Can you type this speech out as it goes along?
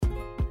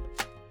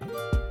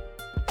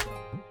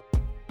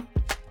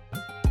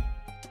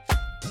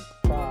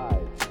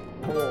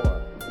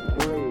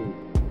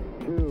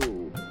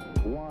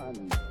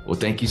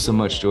thank you so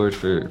much, George,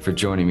 for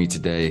joining me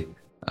today.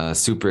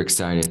 Super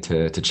excited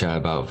to chat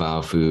about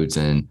Vow Foods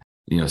and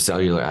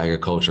cellular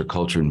agriculture,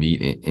 cultured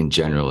meat in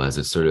general, as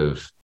it's sort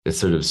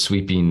of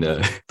sweeping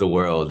the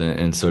world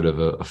and sort of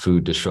a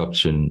food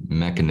disruption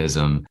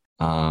mechanism.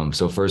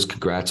 So first,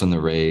 congrats on the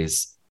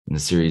raise and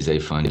the Series A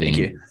funding. Thank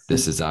you.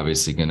 This is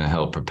obviously going to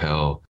help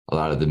propel a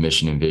lot of the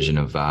mission and vision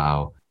of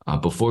Vow.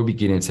 Before we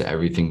get into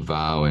everything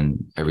Vow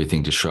and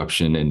everything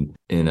disruption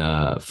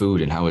in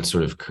food and how it's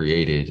sort of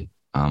created,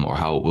 or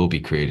how it will be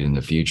created in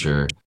the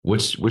future,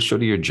 what's sort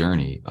of your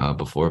journey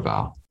before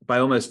Vow? By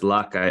almost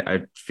luck,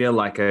 I feel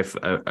like I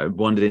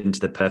wandered into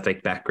the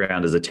perfect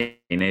background as a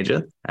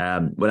teenager.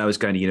 When I was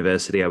going to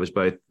university, I was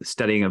both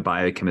studying a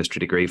biochemistry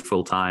degree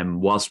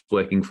full-time whilst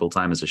working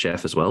full-time as a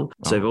chef as well.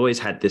 So I've always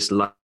had this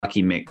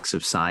lucky mix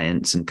of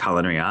science and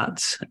culinary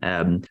arts.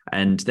 And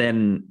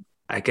then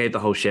I gave the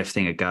whole chef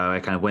thing a go. I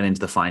kind of went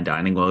into the fine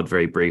dining world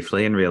very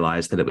briefly and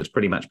realized that it was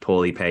pretty much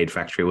poorly paid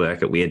factory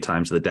work at weird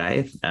times of the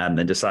day, and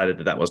decided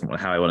that wasn't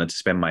how I wanted to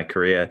spend my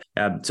career.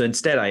 So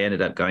instead, I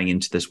ended up going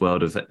into this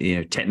world of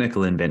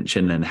technical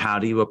invention and how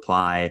do you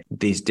apply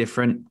these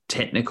different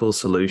technical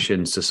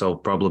solutions to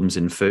solve problems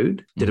in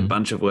food. Did a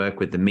bunch of work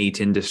with the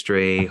meat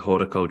industry,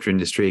 horticulture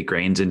industry,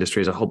 grains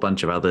industries, a whole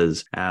bunch of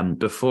others,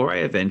 before I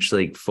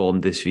eventually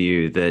formed this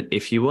view that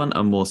if you want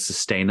a more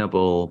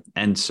sustainable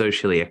and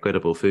socially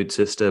equitable food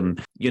system,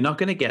 you're not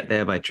going to get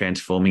there by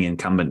transforming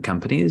incumbent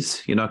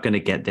companies. You're not going to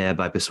get there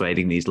by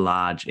persuading these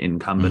large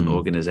incumbent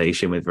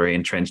organizations with very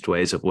entrenched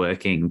ways of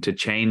working to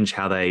change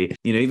how they,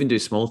 even do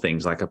small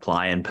things like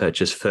apply and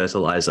purchase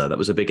fertilizer. That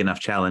was a big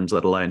enough challenge,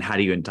 let alone how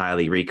do you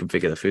entirely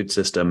reconfigure the food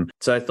system?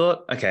 So I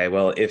thought, okay,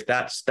 well, if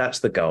that's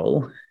the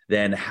goal,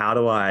 then how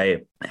do I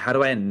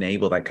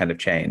enable that kind of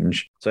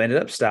change? So I ended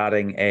up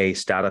starting a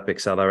startup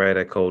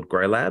accelerator called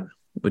GrowLab,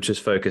 which is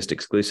focused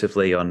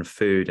exclusively on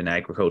food and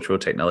agricultural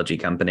technology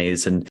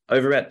companies. And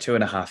over about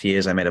 2.5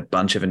 years, I made a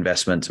bunch of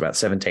investments, about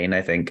 17,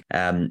 I think,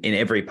 in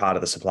every part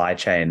of the supply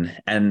chain.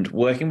 And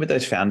working with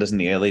those founders in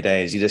the early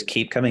days, you just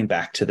keep coming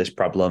back to this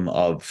problem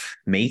of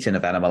meat and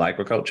of animal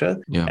agriculture.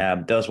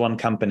 Yeah. There was one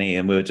company,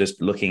 and we were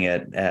just looking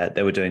at,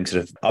 they were doing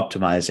sort of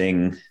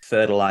optimizing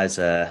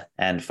fertilizer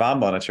and farm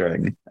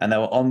monitoring. And they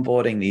were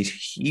onboarding these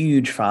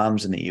huge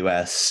farms in the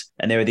US.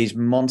 And there were these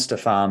monster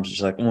farms, which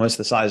is like almost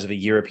the size of a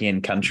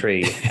European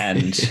country.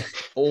 And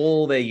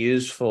all they're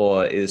used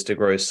for is to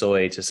grow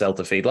soy to sell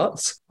to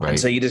feedlots. Right. And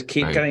so you just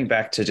keep coming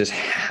back to just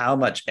how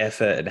much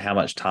effort and how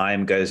much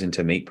time goes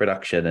into meat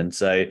production. And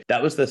so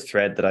that was the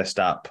thread that I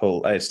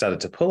started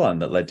to pull on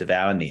that led to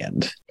Vow in the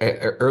end.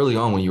 Early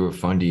on, when you were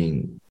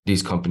funding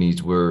these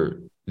companies, were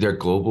they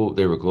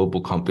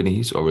global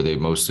companies, or were they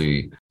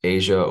mostly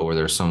Asia, or were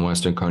there some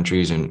Western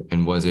countries?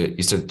 And was it,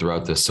 you said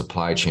throughout the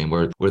supply chain,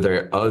 were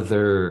there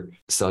other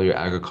cellular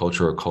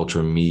agriculture or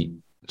culture meat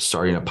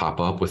starting to pop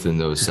up within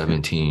those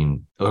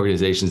 17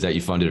 organizations that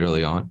you funded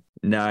early on?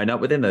 No, not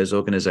within those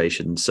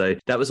organizations. So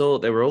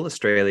they were all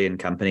Australian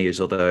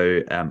companies,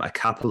 although a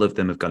couple of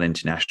them have gone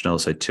international.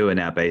 So 2 are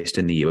now based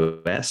in the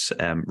US,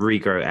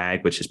 Regrow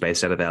Ag, which is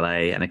based out of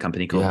LA, and a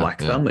company called Black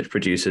Thumb, which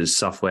produces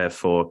software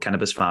for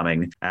cannabis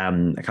farming.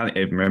 I can't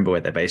even remember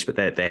where they're based, but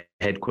they're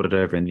headquartered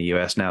over in the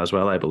US now as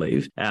well, I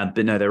believe.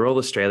 But no, they're all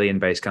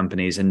Australian-based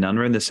companies, and none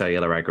are in the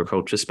cellular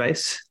agriculture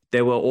space.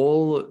 They were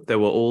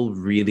all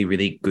really,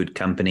 really good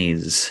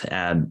companies,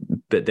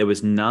 but there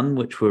was none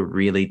which were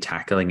really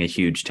tackling a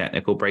huge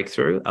technical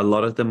breakthrough. A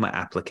lot of them were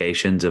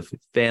applications of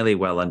fairly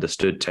well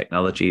understood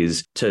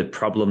technologies to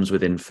problems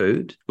within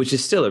food, which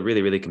is still a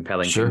really, really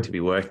compelling thing to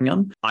be working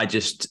on. I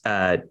just,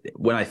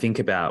 when I was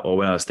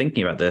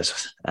thinking about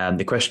this,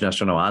 the question I was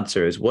trying to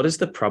answer is, what is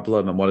the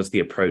problem and what is the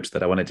approach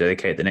that I want to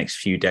dedicate the next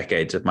few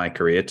decades of my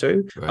career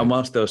to? Right. And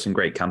whilst there were some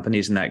great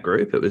companies in that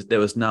group, there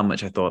was none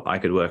which I thought I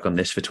could work on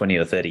this for 20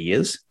 or 30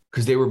 years.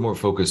 Because they were more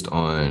focused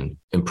on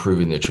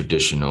improving the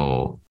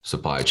traditional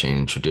supply chain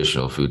and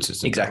traditional food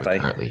system that we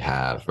currently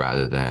have,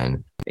 rather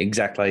than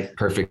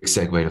perfect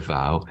segue to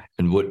Vow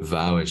and what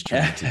Vow is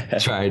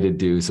trying to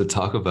do. So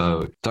talk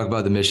about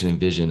the mission and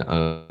vision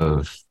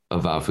of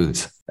Vow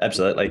Foods.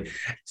 Absolutely.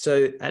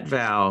 So at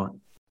Vow,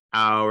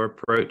 our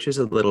approach is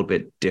a little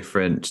bit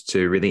different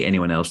to really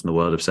anyone else in the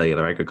world of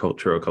cellular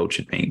agriculture or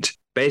cultured meat.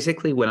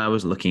 Basically, when I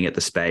was looking at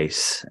the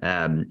space,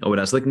 or when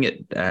I was looking at,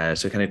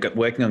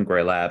 working on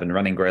GrowLab and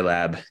running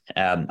GrowLab,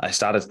 I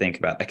started to think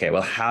about, okay,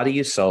 well, how do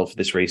you solve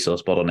this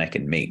resource bottleneck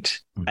in meat?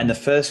 Mm-hmm. And the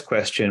first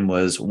question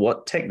was,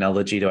 what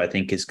technology do I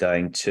think is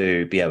going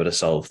to be able to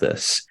solve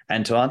this?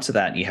 And to answer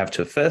that, you have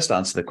to first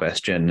answer the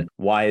question,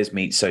 why is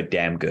meat so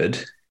damn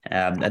good?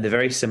 And the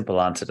very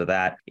simple answer to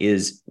that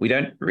is we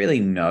don't really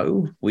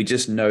know. We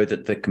just know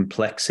that the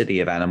complexity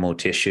of animal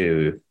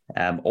tissue,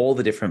 all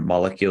the different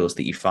molecules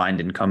that you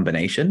find in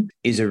combination,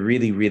 is a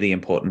really, really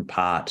important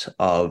part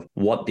of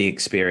what the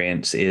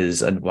experience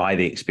is and why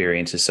the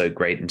experience is so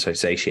great and so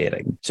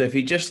satiating. So if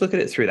you just look at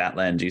it through that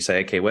lens, you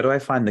say, okay, where do I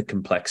find the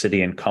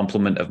complexity and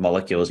complement of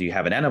molecules you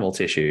have in animal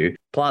tissue?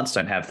 Plants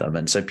don't have them.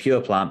 And so pure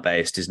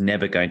plant-based is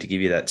never going to give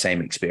you that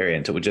same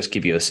experience. It will just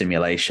give you a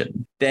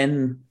simulation.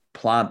 Then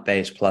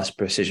plant-based plus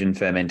precision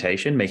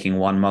fermentation, making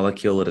one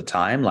molecule at a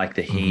time, like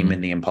the heme in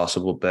the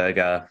Impossible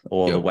Burger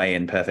or the whey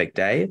in Perfect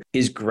Day,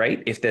 is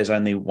great if there's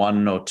only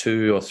one or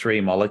two or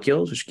three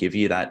molecules, which give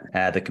you that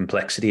the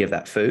complexity of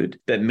that food.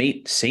 But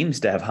meat seems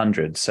to have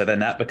hundreds, so then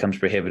that becomes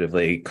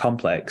prohibitively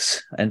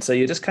complex. And so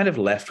you're just kind of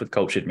left with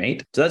cultured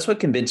meat. So that's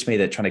what convinced me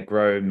that trying to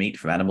grow meat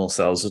from animal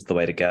cells is the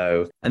way to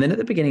go. And then at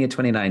the beginning of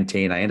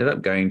 2019, I ended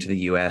up going to the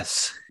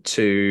US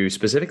to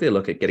specifically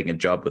look at getting a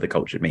job with a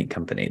cultured meat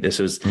company. This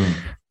was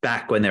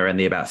back when there were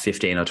only about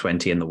 15 or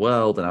 20 in the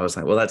world. And I was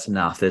like, well, that's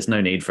enough. There's no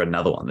need for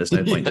another one. There's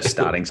no point just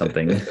starting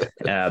something.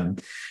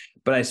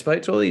 But I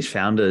spoke to all these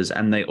founders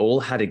and they all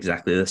had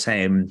exactly the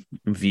same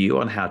view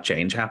on how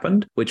change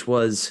happened, which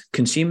was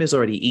consumers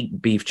already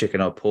eat beef,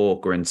 chicken, or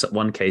pork, or in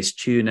one case,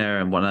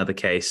 tuna, and one other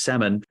case,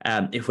 salmon.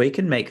 If we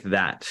can make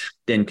that,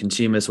 then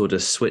consumers will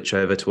just switch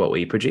over to what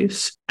we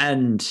produce.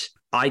 And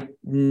I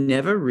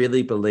never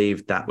really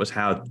believed that was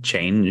how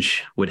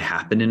change would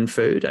happen in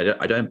food.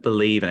 I don't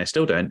believe, and I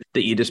still don't,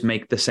 that you just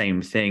make the same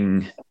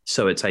thing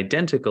so it's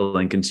identical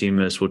and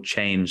consumers will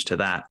change to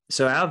that.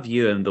 So our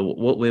view and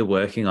what we're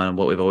working on and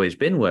what we've always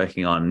been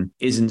working on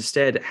is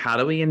instead, how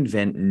do we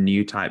invent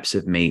new types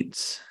of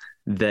meats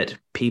that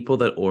people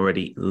that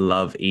already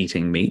love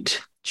eating meat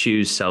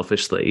choose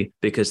selfishly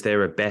because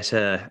they're a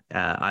better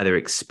either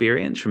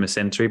experience from a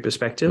sensory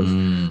perspective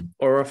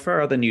or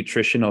offer other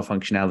nutrition or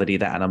functionality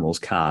that animals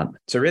can't.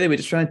 So really, we're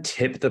just trying to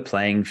tip the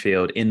playing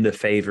field in the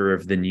favor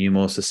of the new,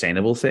 more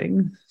sustainable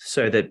thing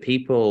so that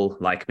people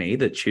like me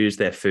that choose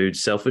their food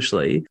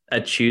selfishly are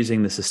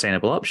choosing the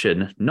sustainable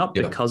option, not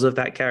because of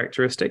that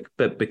characteristic,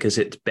 but because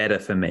it's better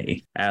for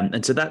me.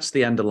 And so that's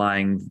the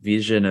underlying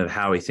vision of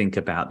how we think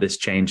about this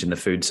change in the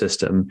food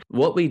system.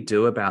 What we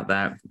do about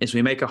that is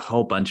we make a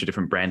whole bunch of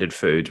different branded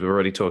foods. We're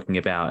already talking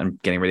about and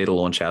getting ready to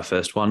launch our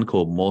first one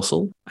called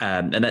Morsel.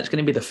 And that's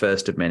going to be the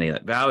first of many.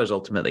 Like Vow is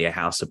ultimately a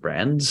house of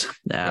brands,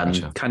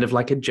 kind of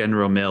like a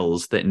General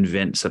Mills that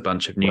invents a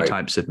bunch of new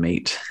types of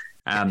meat.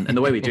 And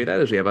the way we do that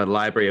is we have a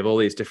library of all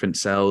these different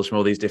cells from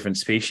all these different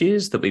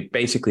species that we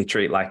basically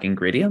treat like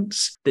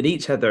ingredients that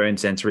each have their own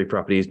sensory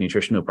properties,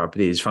 nutritional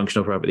properties,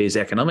 functional properties,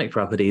 economic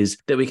properties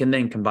that we can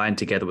then combine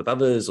together with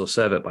others or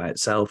serve it by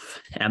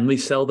itself. And we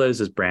sell those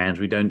as brands.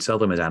 We don't sell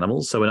them as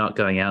animals. So we're not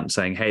going out and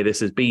saying, hey,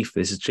 this is beef,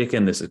 this is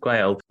chicken, this is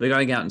quail. We're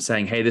going out and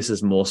saying, hey, this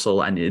is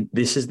morsel, and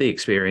this is the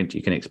experience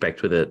you can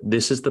expect with it.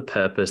 This is the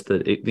purpose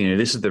that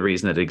this is the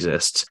reason it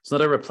exists. It's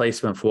not a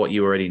replacement for what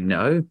you already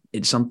know.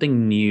 It's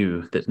something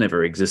new that's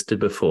never existed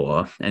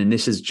before. And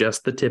this is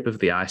just the tip of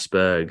the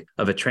iceberg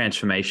of a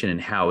transformation in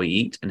how we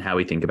eat and how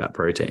we think about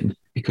protein.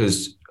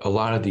 Because a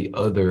lot of the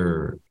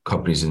other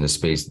companies in the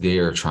space, they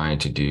are trying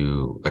to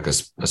do, like I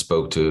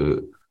spoke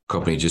to a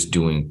company just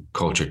doing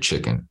cultured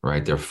chicken,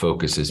 right? Their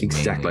focus is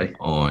mainly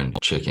on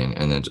chicken,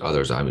 and then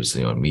others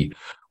obviously on meat,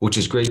 which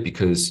is great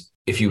because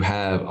if you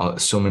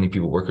have so many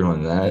people working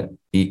on that,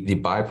 the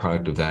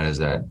byproduct of that is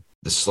that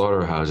the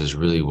slaughterhouses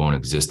really won't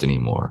exist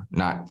anymore.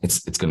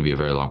 It's going to be a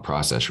very long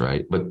process,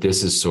 right? But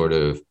this is sort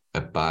of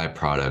a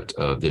byproduct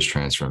of this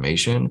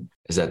transformation,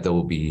 is that there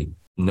will be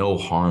no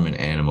harm in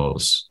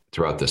animals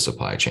throughout the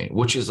supply chain,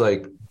 which is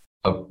like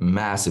a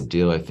massive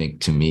deal, I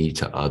think, to me,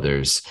 to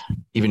others.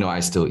 Even though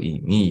I still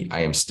eat meat, I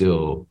am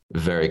still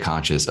very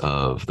conscious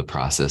of the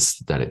process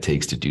that it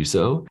takes to do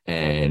so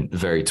and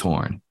very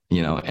torn,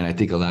 and I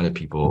think a lot of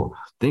people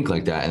think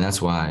like that. And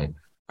that's why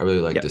I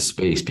really like this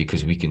space,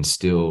 because we can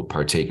still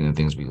partake in the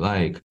things we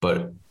like,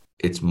 but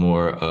it's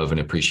more of an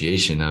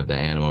appreciation of the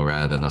animal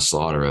rather than a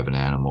slaughter of an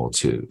animal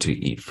to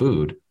eat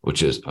food,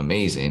 which is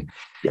amazing.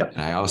 Yep.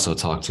 And I also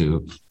talk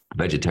to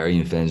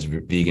vegetarian friends,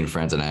 vegan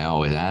friends, and I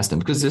always ask them,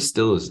 because this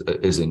still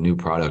is a new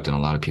product and a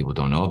lot of people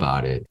don't know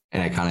about it.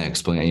 And I kind of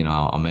explain,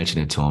 I'll mention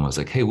it to them. I was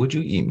like, hey, would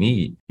you eat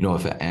meat,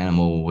 if an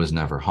animal was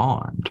never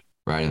harmed,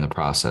 right, in the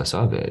process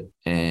of it?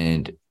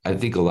 And I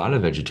think a lot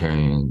of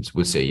vegetarians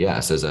would say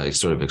yes, as I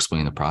sort of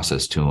explain the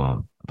process to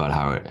them about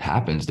how it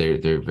happens.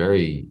 They're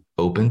very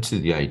open to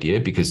the idea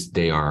because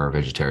they are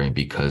vegetarian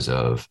because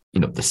of,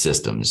 the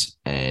systems,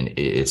 and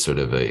it's sort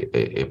of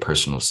a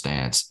personal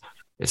stance.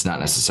 It's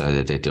not necessarily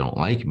that they don't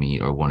like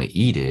meat or want to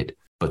eat it,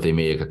 but they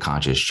make a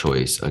conscious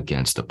choice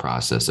against the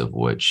process of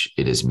which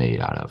it is made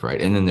out of,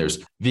 right? And then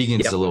there's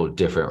vegans, a little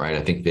different, right?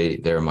 I think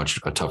they're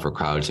a tougher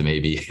crowd to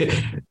maybe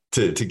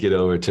to get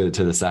over to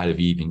the side of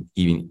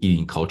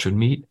eating cultured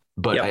meat.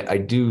 But I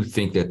do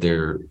think that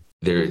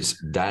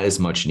that is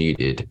much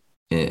needed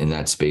in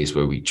that space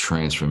where we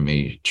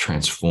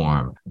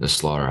transform the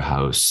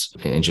slaughterhouse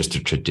in just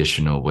a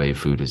traditional way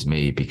food is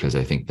made, because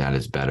I think that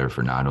is better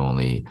for not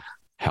only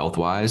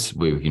health-wise,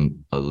 where we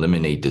can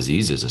eliminate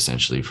diseases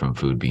essentially from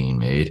food being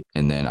made.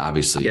 And then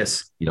obviously,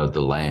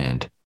 the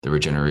land, the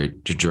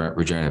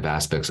regenerative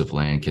aspects of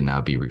land can now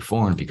be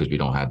reformed because we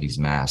don't have these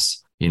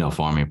mass,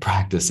 farming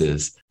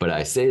practices. But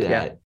I say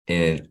that,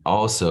 and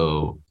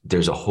also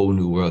there's a whole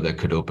new world that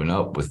could open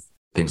up with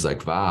things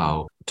like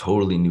Vow,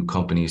 totally new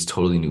companies,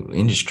 totally new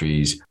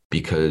industries,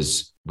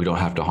 because we don't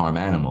have to harm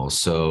animals.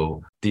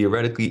 So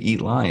theoretically eat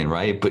lion,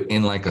 right? But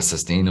in like a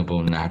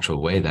sustainable,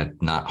 natural way that's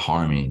not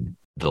harming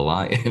the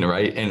lion,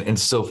 right? And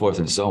so forth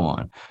and so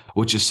on,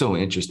 which is so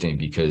interesting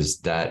because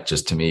that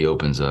just to me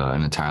opens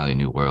an entirely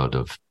new world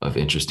of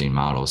interesting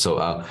models.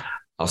 So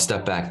I'll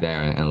step back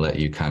there and let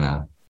you kind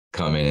of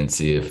come in and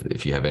see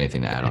if you have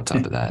anything to add on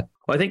top of that.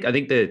 Well, I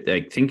think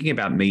that thinking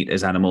about meat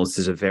as animals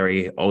is a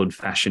very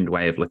old-fashioned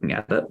way of looking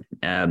at it.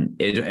 I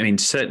mean,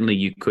 certainly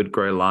you could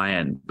grow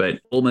lion, but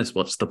almost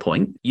what's the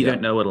point? You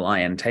don't know what a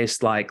lion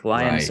tastes like.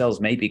 Lion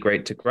cells may be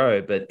great to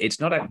grow, but it's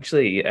not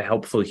actually a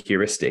helpful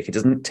heuristic. It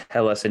doesn't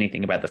tell us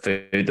anything about the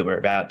food that we're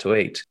about to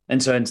eat.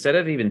 And so instead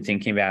of even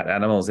thinking about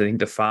animals, I think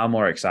the far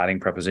more exciting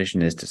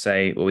proposition is to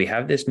say, well, we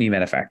have this new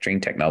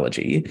manufacturing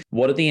technology.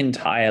 What are the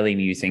entirely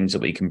new things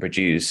that we can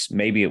produce?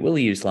 Maybe it will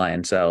use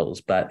lion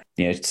cells, but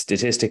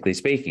statistically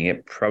speaking,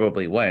 it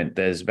probably won't.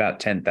 There's about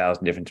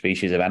 10,000 different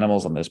species of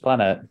animals on this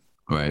planet.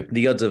 Right.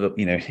 The odds of,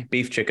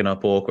 beef, chicken, or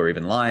pork, or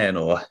even lion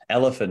or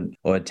elephant,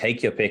 or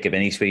take your pick of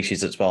any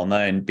species that's well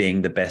known,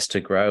 being the best to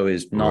grow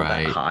is not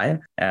that high.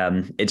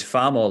 It's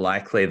far more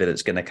likely that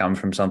it's going to come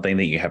from something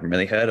that you haven't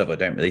really heard of or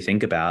don't really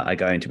think about are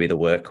going to be the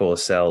workhorse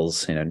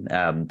cells,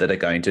 that are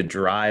going to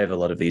drive a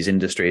lot of these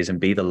industries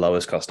and be the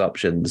lowest cost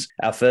options.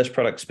 Our first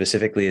product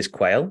specifically is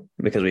quail,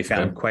 because we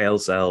found quail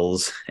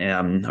cells, or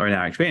in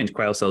our experience,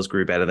 quail cells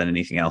grew better than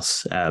anything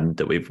else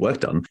that we've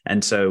worked on.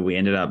 And so we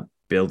ended up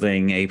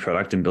building a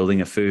product and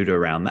building a food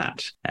around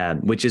that,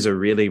 which is a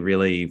really,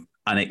 really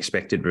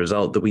unexpected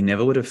result that we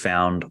never would have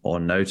found or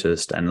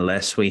noticed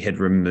unless we had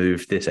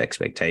removed this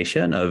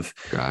expectation of,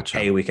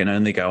 hey, we can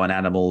only go on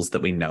animals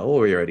that we know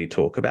or we already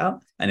talk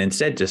about. And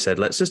instead just said,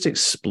 let's just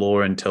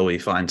explore until we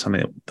find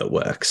something that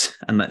works.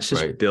 And let's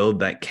just build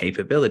that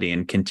capability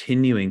and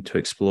continuing to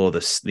explore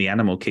the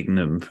animal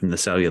kingdom from the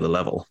cellular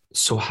level.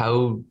 So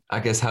how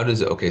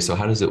does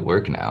it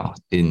work now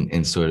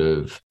in sort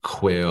of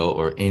quail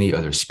or any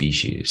other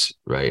species,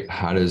 right?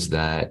 How does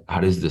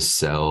the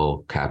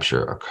cell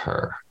capture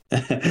occur?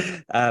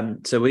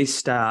 So we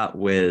start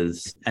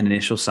with an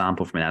initial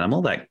sample from an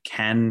animal that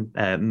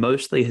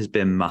mostly has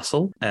been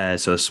muscle.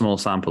 So a small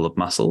sample of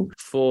muscle.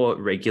 For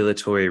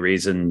regulatory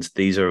reasons,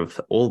 these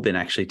have all been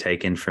actually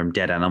taken from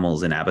dead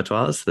animals in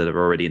abattoirs that are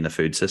already in the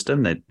food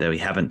system, that we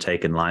haven't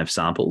taken live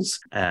samples,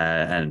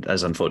 and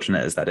as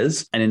unfortunate as that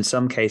is. And in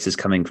some cases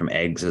coming from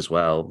eggs as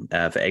well,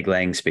 for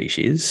egg-laying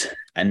species.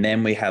 And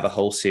then we have a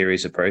whole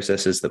series of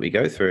processes that we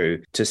go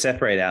through to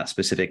separate out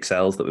specific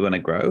cells that we want to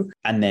grow,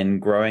 and then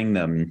growing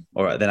them,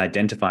 or then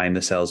identifying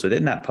the cells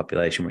within that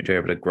population, which are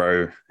able to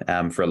grow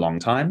for a long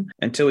time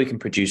until we can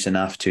produce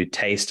enough to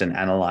taste and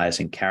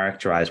analyze and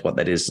characterize what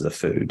that is as a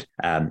food.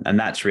 And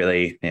that's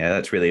really,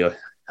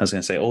 I was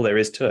going to say all there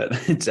is to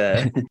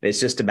it. It's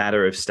just a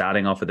matter of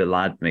starting off with a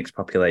large mixed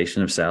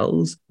population of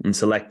cells and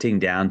selecting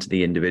down to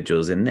the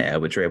individuals in there,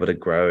 which are able to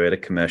grow at a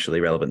commercially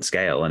relevant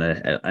scale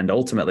and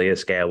ultimately a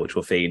scale which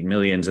will feed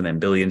millions and then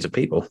billions of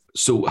people.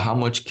 So how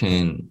much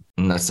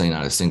let's say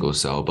not a single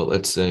cell, but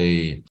let's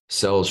say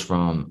cells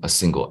from a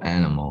single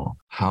animal,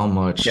 how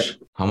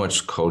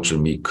much cultured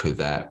meat could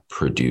that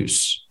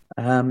produce?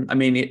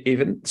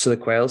 Even so, the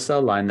quail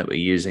cell line that we're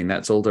using,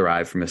 that's all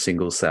derived from a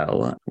single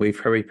cell. We've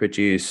probably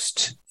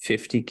produced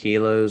 50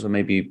 kilos or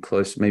maybe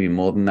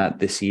more than that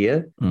this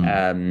year.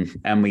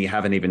 And we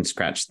haven't even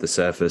scratched the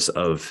surface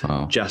of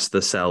just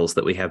the cells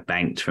that we have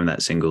banked from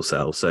that single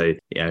cell. So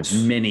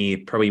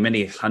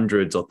many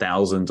hundreds or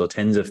thousands or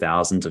tens of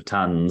thousands of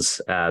tons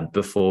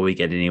before we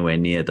get anywhere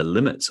near the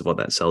limits of what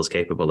that cell is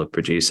capable of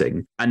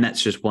producing. And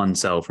that's just one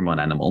cell from one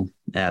animal.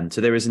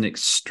 So there is an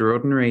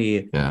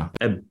extraordinary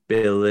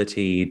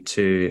ability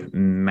to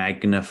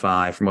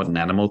magnify from what an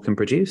animal can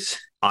produce.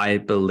 I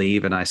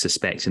believe and I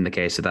suspect in the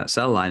case of that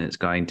cell line, it's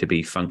going to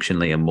be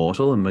functionally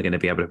immortal and we're going to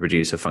be able to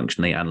produce a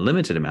functionally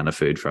unlimited amount of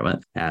food from it.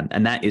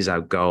 And that is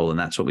our goal. And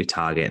that's what we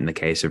target in the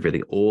case of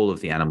really all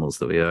of the animals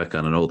that we work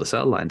on and all the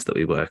cell lines that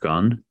we work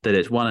on, that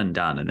it's one and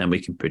done. And then we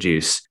can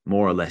produce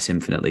more or less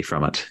infinitely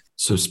from it.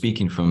 So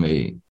speaking from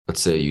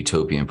let's say,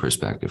 utopian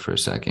perspective for a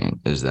second,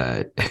 is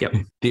that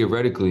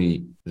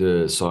theoretically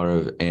the slaughter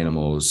of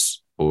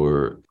animals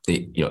or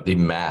the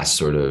mass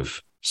sort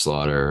of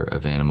slaughter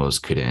of animals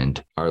could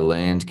end. Our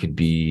land could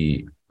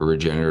be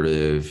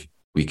regenerative.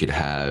 We could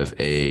have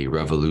a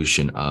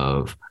revolution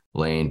of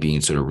land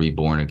being sort of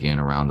reborn again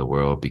around the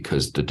world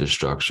because the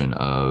destruction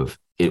of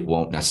it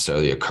won't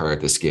necessarily occur at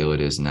the scale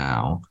it is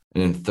now.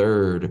 And then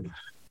third,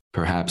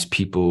 perhaps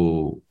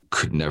people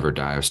could never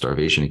die of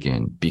starvation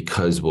again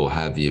because we'll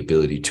have the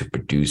ability to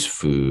produce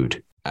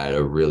food at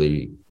a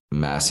really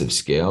massive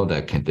scale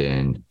that can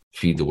then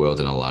feed the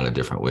world in a lot of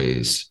different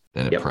ways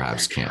than it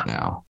perhaps can't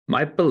now.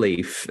 My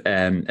belief,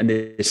 and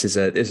this is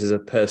a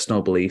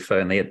personal belief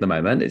only at the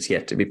moment, it's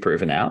yet to be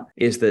proven out,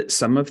 is that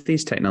some of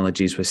these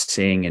technologies we're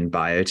seeing in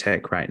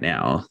biotech right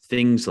now,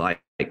 things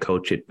like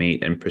cultured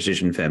meat and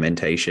precision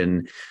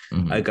fermentation,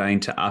 are going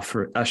to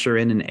usher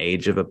in an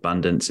age of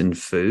abundance in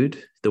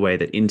food, the way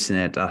that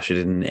internet ushered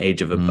in an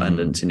age of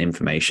abundance in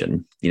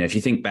information. If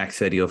you think back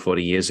 30 or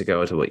 40 years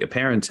ago to what your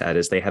parents had,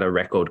 is they had a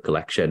record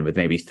collection with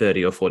maybe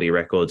 30 or 40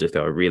 records if they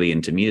were really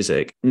into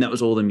music. And that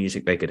was all the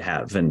music they could would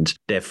have. And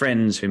their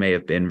friends who may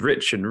have been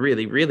rich and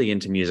really, really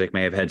into music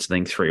may have had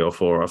something 3 or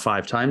 4 or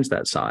 5 times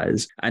that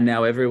size. And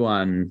now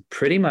everyone,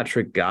 pretty much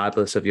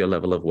regardless of your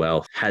level of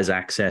wealth, has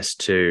access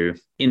to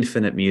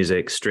infinite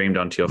music streamed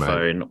onto your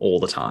phone all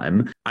the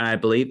time. And I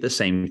believe the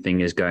same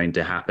thing is going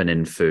to happen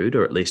in food,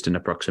 or at least an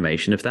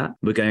approximation of that.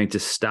 We're going to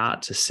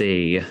start to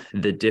see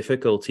the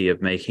difficulty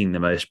of making the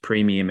most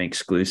premium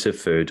exclusive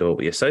food, or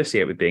we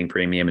associate with being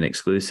premium and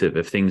exclusive,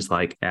 of things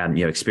like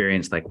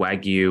experience like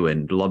Wagyu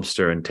and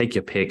lobster and take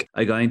your pick,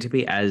 are going to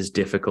be as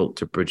difficult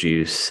to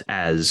produce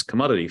as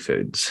commodity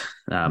foods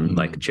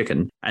like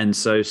chicken. And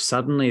so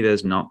suddenly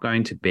there's not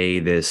going to be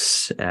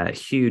this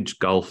huge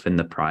gulf in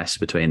the price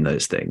between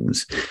those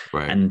things.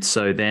 Right. And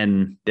so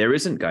then there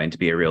isn't going to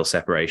be a real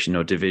separation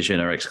or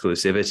division or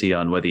exclusivity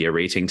on whether you're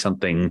eating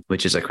something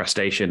which is a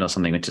crustacean or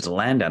something which is a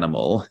land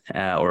animal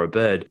or a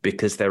bird,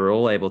 because they're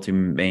all able to be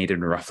made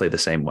in roughly the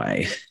same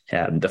way.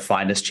 The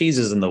finest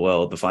cheeses in the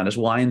world, the finest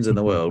wines in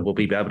the world will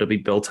be able to be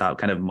built up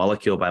kind of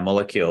molecule by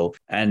molecule.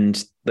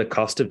 And the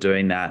cost of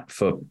doing that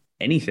for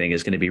anything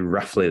is going to be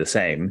roughly the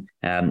same.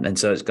 And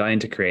so it's going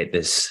to create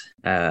this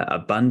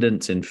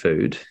abundance in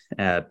food,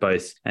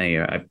 both,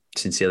 I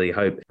sincerely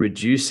hope,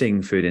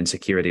 reducing food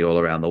insecurity all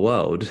around the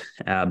world,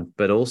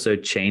 but also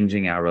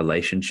changing our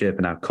relationship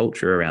and our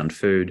culture around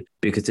food,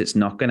 because it's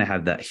not going to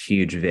have that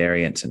huge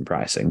variance in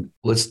pricing.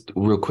 Let's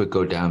real quick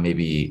go down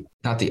maybe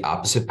not the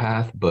opposite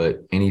path,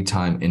 but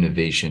anytime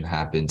innovation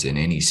happens in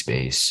any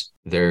space,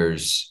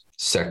 there's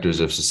sectors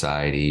of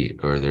society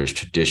or there's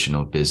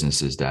traditional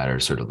businesses that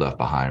are sort of left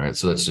behind, right?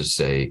 So let's just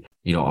say,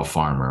 a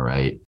farmer,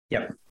 right?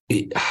 Yep.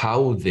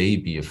 How will they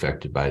be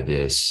affected by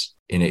this?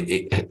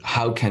 And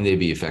how can they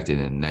be affected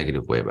in a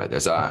negative way by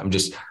this? I'm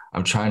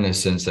trying to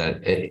sense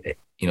that,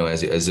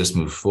 as this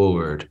moves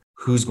forward,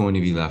 who's going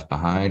to be left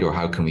behind, or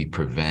how can we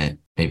prevent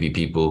maybe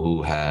people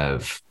who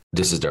have,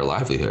 this is their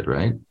livelihood,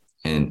 right?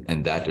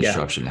 And that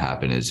disruption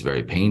happen is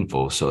very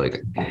painful. So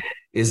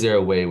is there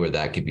a way where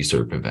that could be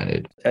sort of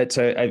prevented?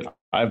 So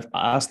I've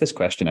asked this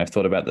question. I've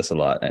thought about this a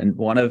lot. And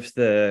one of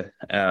the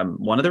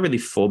really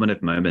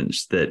formative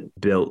moments that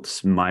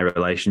built my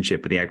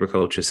relationship with the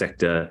agriculture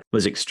sector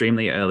was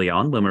extremely early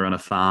on, when we were on a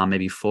farm,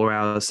 maybe 4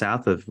 hours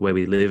south of where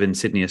we live in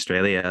Sydney,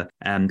 Australia,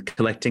 and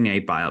collecting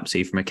a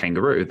biopsy from a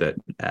kangaroo that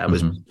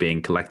was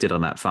being collected on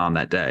that farm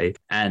that day.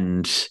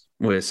 And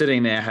we're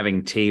sitting there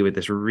having tea with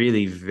this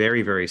really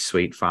very, very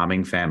sweet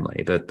farming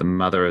family. That the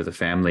mother of the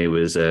family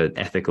was an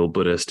ethical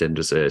Buddhist and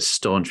was a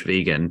staunch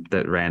vegan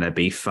that ran a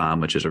beef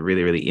farm, which is a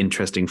really, really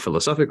interesting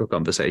philosophical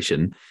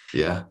conversation.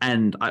 Yeah.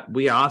 And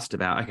we asked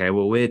about, okay,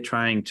 well, we're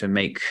trying to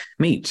make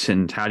meat,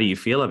 and how do you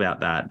feel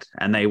about that?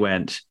 And they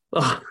went,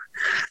 oh,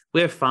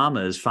 we're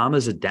farmers.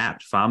 Farmers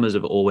adapt. Farmers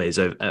have always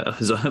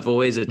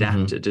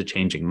adapted to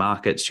changing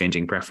markets,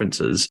 changing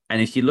preferences. And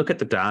if you look at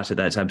the data,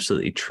 that's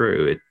absolutely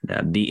true.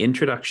 The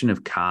introduction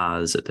of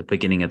cars at the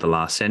beginning of the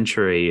last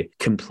century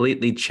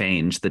completely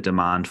changed the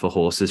demand for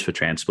horses for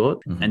transport.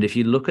 And if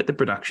you look at the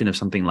production of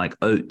something like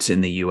oats in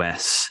the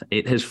US,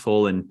 it has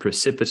fallen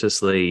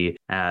precipitously,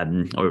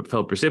 or it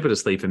fell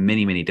precipitously for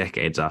many, many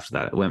decades after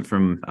that. It went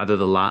from either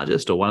the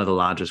largest or one of the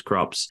largest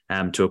crops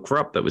to a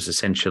crop that was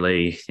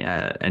essentially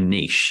a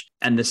niche.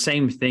 And the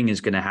same thing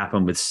is going to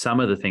happen with some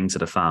of the things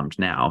that are farmed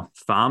now.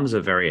 Farms are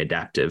very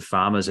adaptive.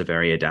 Farmers are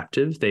very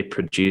adaptive. They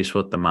produce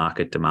what the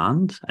market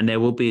demands, and there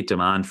will be a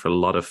demand for a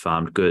lot of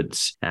farmed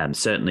goods.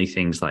 Certainly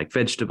things like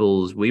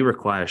vegetables. We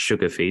require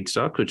sugar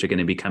feedstocks, which are going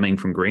to be coming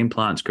from green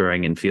plants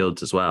growing in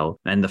fields as well.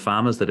 And the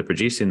farmers that are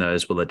producing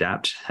those will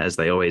adapt, as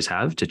they always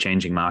have, to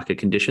changing market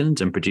conditions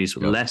and produce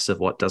less of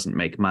what doesn't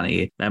make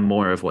money and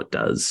more of what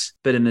does.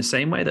 But in the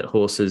same way that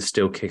horses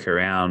still kick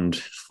around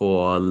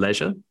for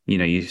leisure,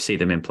 you see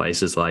them in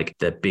places like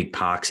the big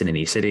parks in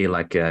any city,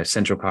 like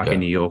Central Park in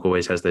New York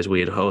always has those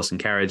weird horse and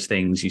carriage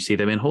things. You see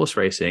them in horse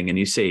racing, and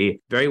you see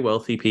very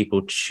wealthy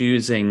people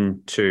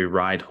choosing to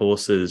ride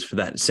horses for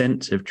that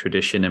sense of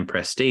tradition and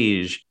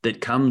prestige that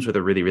comes with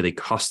a really, really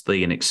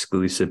costly and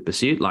exclusive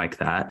pursuit like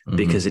that,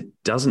 because it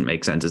doesn't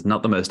make sense. It's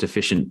not the most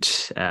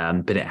efficient,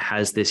 but it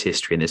has this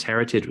history and this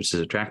heritage, which is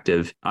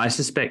attractive. I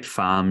suspect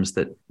farms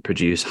that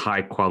produce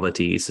high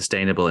quality,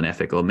 sustainable and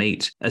ethical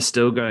meat are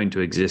still going to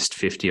exist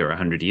 50 or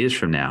 100 years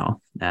from now.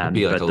 But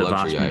the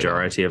vast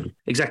majority of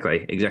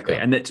exactly.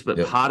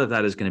 Yeah. Part of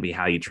that is going to be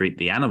how you treat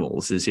the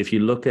animals. Is if you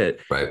look at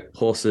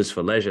horses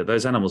for leisure,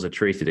 those animals are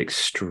treated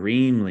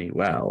extremely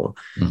well,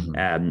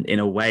 in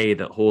a way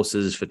that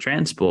horses for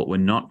transport were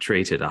not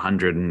treated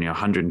 100 and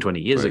 120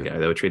 years ago.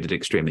 They were treated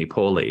extremely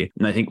poorly.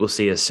 And I think we'll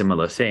see a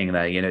similar thing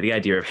there. The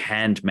idea of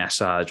hand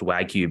massage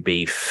Wagyu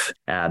beef,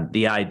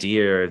 the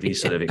idea of these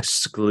sort of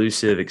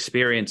exclusive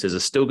experiences are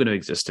still going to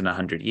exist in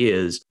 100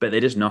 years, but they're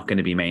just not going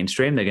to be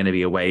mainstream. They're going to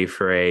be a way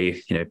for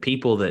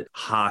people that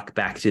hark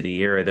back to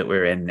the era that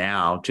we're in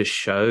now to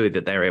show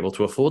that they're able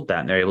to afford that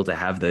and they're able to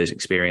have those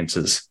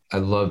experiences. I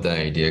love that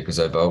idea, because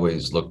I've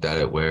always looked at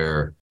it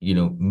where,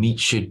 meat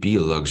should be a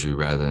luxury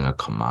rather than a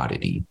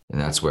commodity. And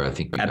that's where I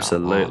think we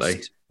absolutely got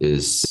lost,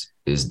 is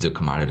is the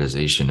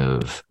commoditization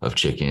of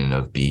chicken,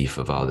 of beef,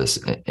 of all this.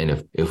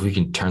 And if we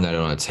can turn that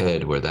on its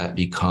head, where that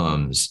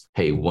becomes,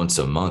 hey, once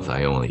a month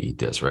I only eat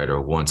this, right?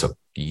 Or once a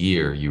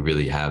year you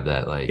really have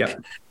that, like,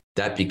 Yep.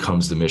 that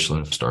becomes the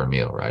Michelin star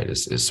meal, right?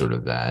 Is sort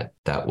of that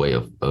way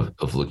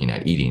of looking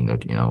at eating,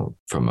 you know,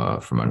 from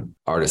an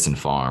artisan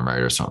farm,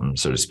 right, or something,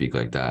 so to speak,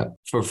 like that.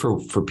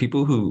 For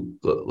people who,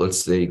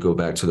 let's say, go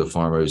back to the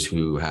farmers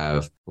who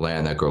have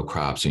land that grow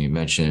crops, and you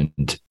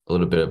mentioned a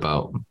little bit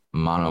about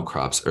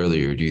monocrops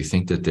earlier. Do you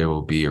think that there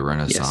will be a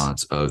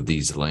renaissance of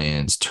these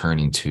lands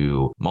turning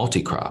to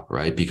multi-crop,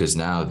 right? Because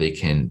now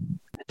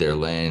their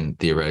land,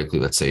 theoretically,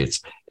 let's say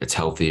it's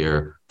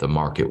healthier, the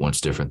market wants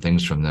different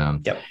things from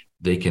them. Yep.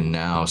 They can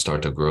now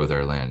start to grow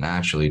their land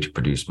naturally to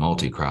produce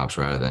multi-crops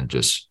rather than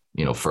just,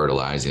 you know,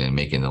 fertilizing and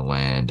making the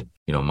land,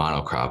 you know,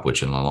 monocrop,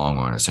 which in the long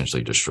run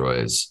essentially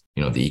destroys,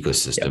 you know, the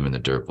ecosystem and the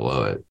dirt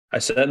below it. I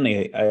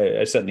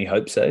certainly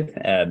hope so.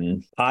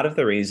 Part of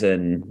the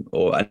reason,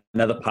 or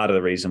another part of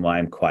the reason why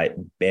I'm quite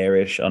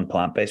bearish on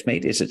plant-based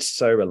meat is it's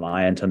so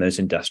reliant on those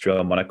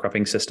industrial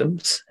monocropping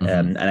systems.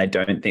 And I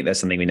don't think that's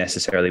something we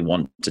necessarily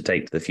want to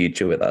take to the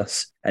future with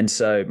us. And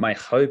so my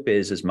hope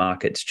is, as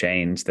markets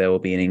change, there will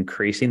be an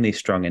increasingly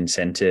strong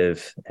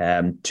incentive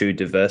to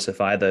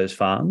diversify those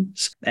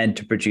farms and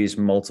to produce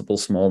multiple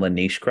smaller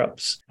niche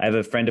crops. I have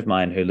a friend of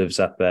mine who lives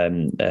up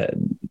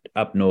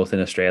north in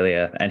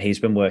Australia, and he's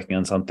been working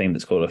on something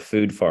that's called a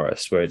food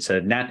forest, where it's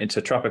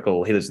a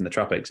tropical, he lives in the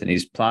tropics, and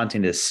he's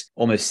planting this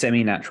almost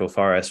semi-natural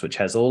forest, which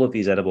has all of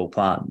these edible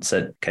plants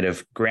at kind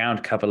of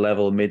ground cover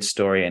level,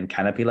 mid-story, and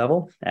canopy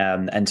level.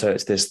 And so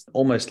it's this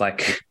almost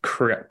like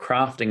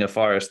crafting a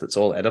forest that's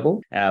all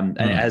edible. And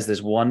it has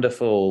this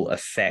wonderful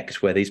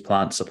effect where these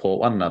plants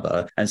support one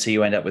another. And so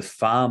you end up with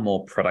far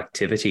more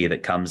productivity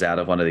that comes out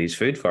of one of these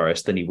food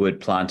forests than you would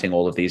planting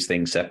all of these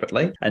things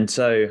separately. And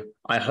so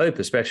I hope,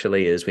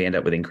 especially as we end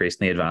up with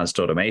increasingly advanced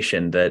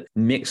automation, that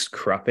mixed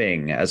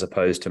cropping as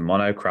opposed to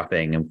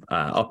monocropping,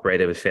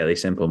 operated with fairly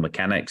simple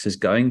mechanics, is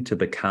going to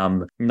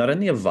become not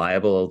only a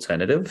viable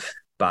alternative,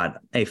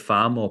 but a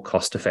far more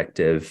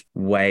cost-effective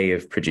way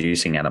of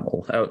producing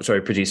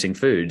producing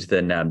food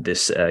than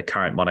this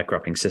current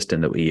monocropping system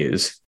that we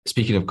use.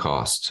 Speaking of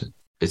cost,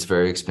 it's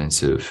very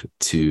expensive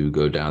to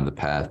go down the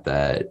path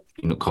that,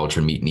 you know,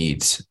 Cultured Meat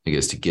needs, I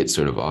guess, to get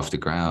sort of off the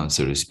ground,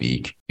 so to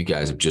speak. You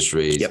guys have just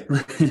raised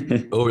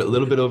over a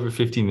little bit over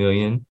 50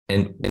 million.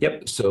 And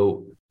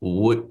so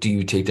what do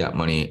you take that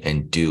money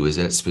and do? Is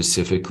that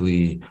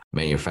specifically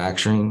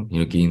manufacturing, you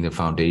know, getting the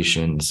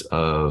foundations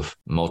of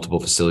multiple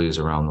facilities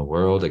around the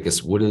world? I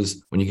guess, when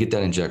you get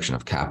that injection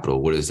of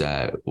capital, what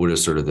are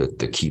sort of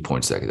the key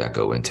points that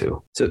go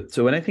into?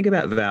 So when I think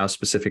about Vow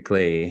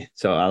specifically,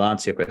 so I'll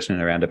answer your question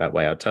in a roundabout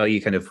way. I'll tell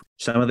you kind of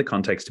some of the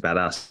context about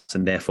us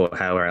and therefore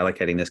how we're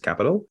allocating this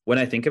capital. When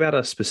I think about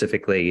us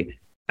specifically,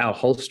 our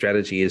whole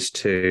strategy is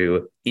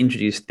to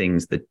introduce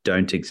things that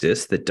don't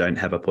exist, that don't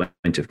have a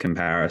point of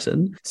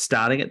comparison,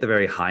 starting at the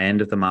very high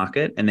end of the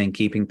market and then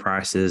keeping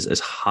prices as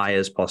high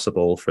as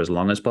possible for as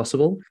long as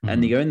possible.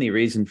 And the only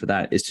reason for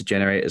that is to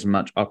generate as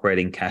much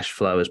operating cash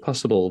flow as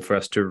possible for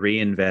us to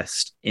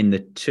reinvest in the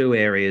two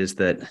areas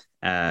that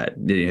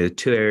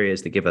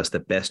give us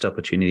the best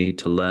opportunity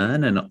to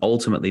learn and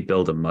ultimately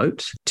build a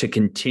moat to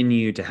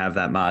continue to have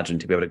that margin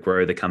to be able to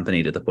grow the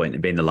company to the point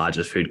of being the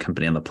largest food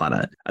company on the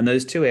planet. And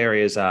those two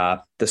areas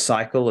are the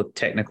cycle of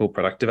technical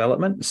product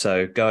development.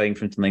 So going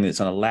from something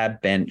that's on a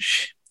lab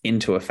bench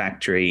into a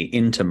factory,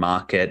 into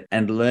market,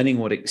 and learning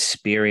what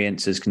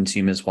experiences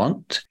consumers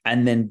want,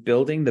 and then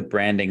building the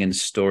branding and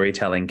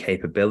storytelling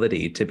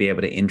capability to be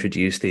able to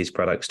introduce these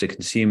products to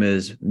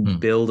consumers,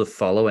 build a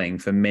following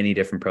for many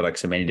different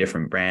products and many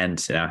different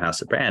brands in our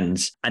house of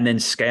brands, and then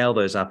scale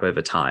those up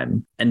over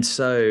time. And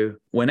so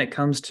when it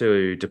comes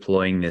to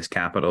deploying this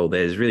capital,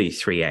 there's really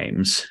three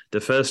aims.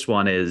 The first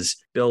one is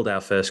build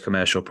our first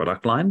commercial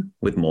product line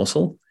with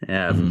Morsel,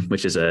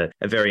 which is a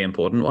very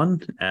important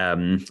one.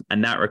 And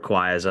that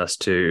requires us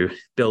to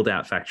build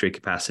out factory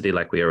capacity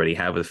like we already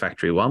have with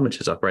Factory One, which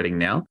is operating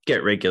now,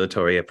 get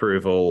regulatory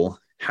approval,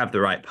 have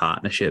the right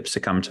partnerships to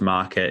come to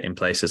market in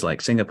places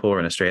like Singapore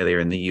and Australia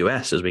and the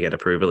US as we get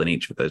approval in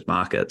each of those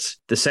markets.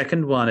 The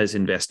second one is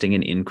investing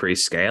in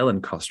increased scale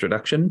and cost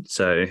reduction.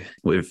 So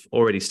we've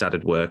already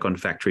started work on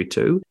Factory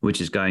 2,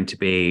 which is going to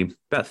be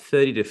about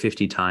 30 to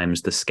 50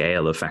 times the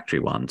scale of Factory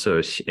 1.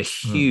 So a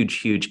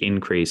huge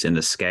increase in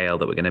the scale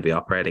that we're going to be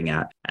operating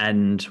at.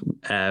 And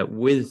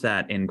with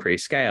that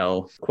increased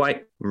scale,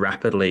 quite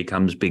rapidly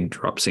comes big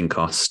drops in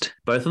cost,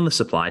 both on the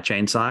supply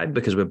chain side,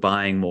 because we're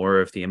buying more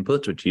of the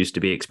inputs, which used to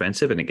be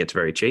expensive and it gets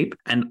very cheap.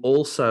 And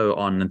also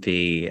on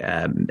the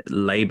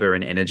labor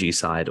and energy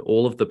side,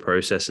 all of the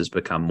processes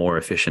become more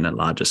efficient at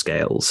larger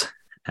scales.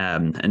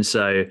 And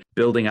so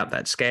building up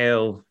that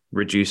scale,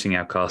 reducing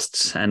our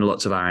costs, and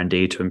lots of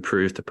R&D to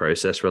improve the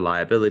process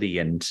reliability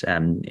and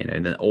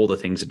all the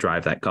things that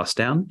drive that cost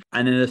down.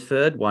 And then the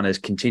third one is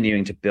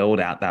continuing to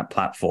build out that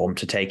platform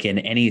to take in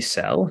any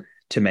cell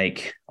to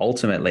make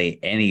ultimately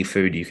any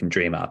food you can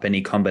dream up,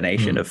 any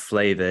combination of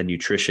flavor,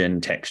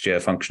 nutrition, texture,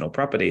 functional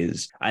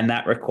properties. And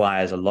that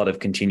requires a lot of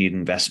continued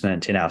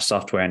investment in our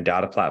software and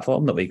data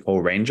platform that we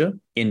call Ranger,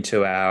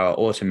 into our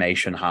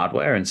automation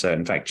hardware. And so,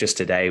 in fact, just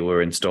today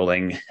we're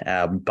installing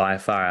by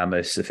far our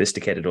most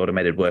sophisticated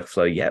automated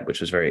workflow yet, which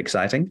was very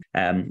exciting,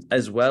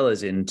 as well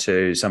as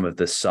into some of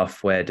the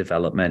software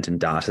development and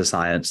data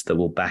science that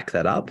will back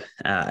that up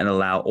and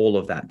allow all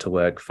of that to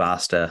work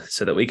faster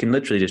so that we can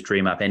literally just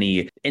dream up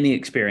any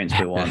experience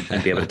we want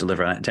and be able to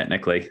deliver on it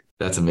technically.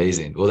 That's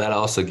amazing. Well, that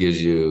also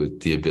gives you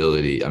the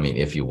ability, I mean,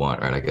 if you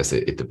want, right? I guess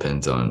it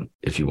depends on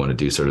if you want to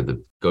do sort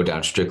of go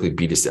down strictly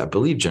B2C. I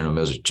believe General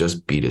Mills is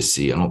just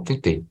B2C.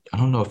 I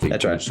don't know if they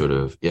That's do right. sort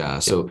of, yeah.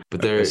 So,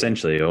 but they're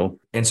essentially all.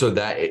 And so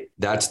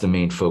that's the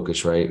main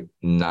focus, right?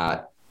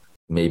 Not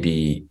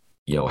maybe,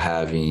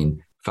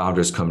 having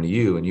founders come to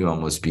you and you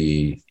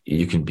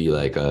can be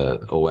like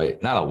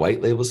not a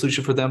white label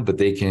solution for them, but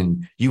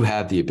you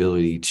have the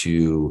ability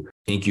to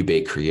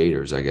incubate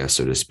creators, I guess,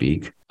 so to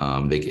speak.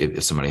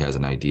 If somebody has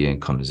an idea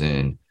and comes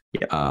in,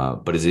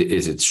 but is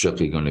it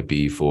strictly going to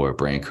be for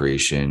brand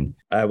creation?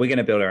 We're going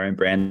to build our own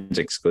brands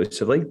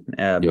exclusively.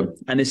 And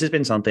this has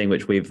been something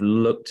which we've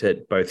looked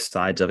at both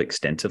sides of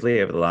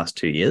extensively over the last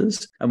 2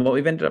 years. And what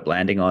we've ended up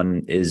landing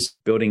on is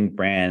building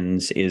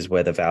brands is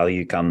where the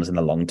value comes in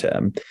the long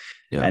term.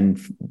 Yeah.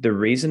 And the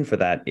reason for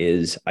that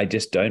is I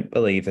just don't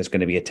believe there's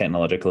going to be a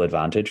technological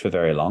advantage for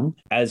very long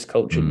as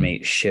cultured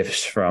meat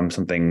shifts from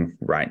something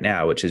right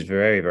now, which is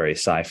very, very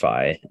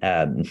sci-fi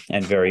and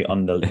very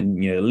on the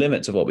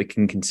limits of what we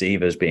can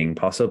conceive as being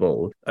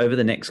possible. Over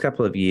the next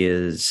couple of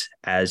years,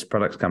 as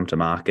products come to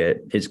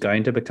market, it's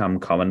going to become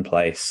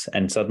commonplace.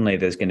 And suddenly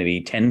there's going to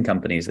be 10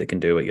 companies that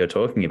can do what you're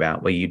talking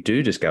about, where you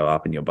do just go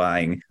up and you're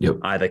buying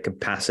either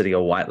capacity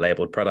or white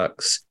labeled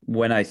products.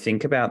 When I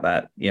think about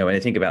that, when I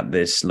think about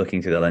this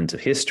looking through the lens of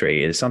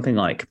history, is something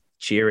like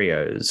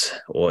Cheerios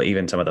or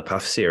even some of the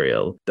Puff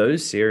cereal.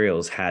 Those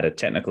cereals had a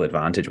technical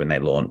advantage when they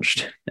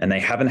launched, and they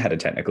haven't had a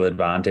technical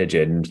advantage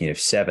in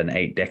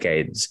 7-8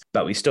 decades.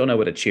 But we still know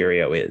what a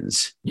Cheerio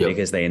is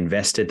because they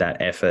invested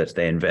that effort.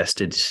 They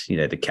invested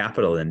the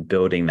capital in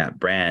building that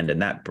brand,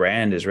 and that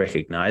brand is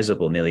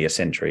recognizable nearly a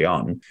century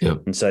on.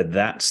 And so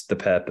that's the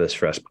purpose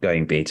for us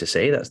going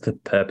B2C. That's the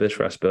purpose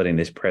for us building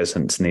this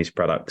presence and these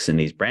products and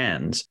these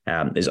brands.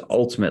 Is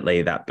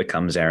ultimately that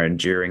becomes our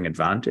enduring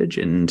advantage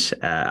and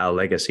our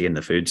legacy in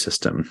the food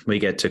system. We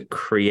get to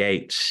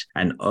create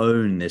and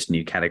own this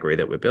new category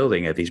that we're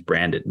building of these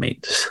branded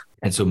meats.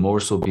 And so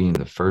Morsel being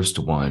the first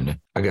one,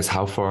 I guess,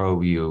 how far are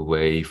we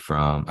away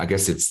from, I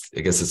guess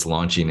it's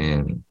launching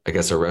in,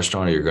 a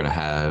restaurant, or you're going to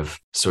have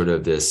sort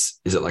of this,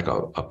 is it like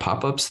a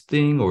pop-ups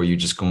thing, or are you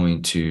just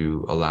going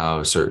to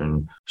allow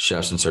certain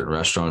chefs in certain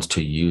restaurants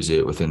to use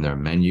it within their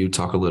menu?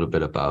 Talk a little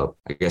bit about,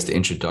 I guess, the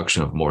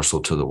introduction of Morsel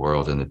to the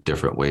world and the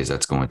different ways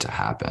that's going to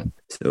happen.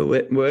 So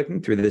we're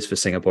working through this for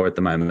Singapore at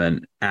the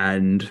moment.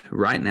 And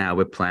right now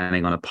we're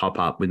planning on a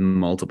pop-up with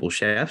multiple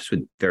chefs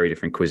with very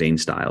different cuisine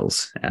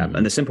styles.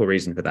 And the simple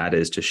reason for that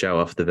is to show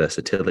off the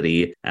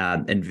versatility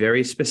and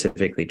very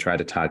specifically try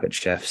to target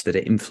chefs that are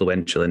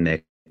influential in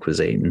their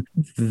cuisine.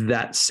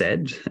 That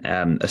said,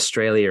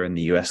 Australia and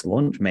the US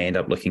launch may end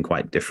up looking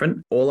quite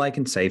different. All I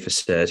can say for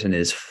certain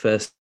is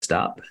first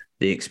up,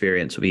 the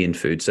experience will be in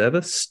food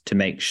service to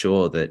make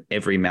sure that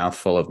every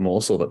mouthful of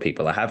morsel that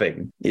people are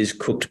having is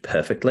cooked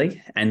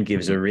perfectly and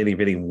gives a really,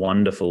 really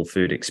wonderful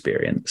food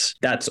experience.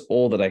 That's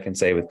all that I can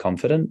say with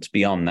confidence.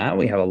 Beyond that,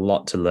 we have a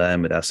lot to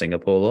learn with our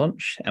Singapore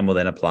launch, and we'll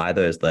then apply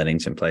those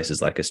learnings in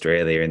places like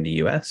Australia and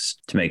the US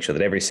to make sure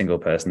that every single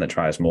person that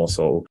tries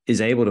morsel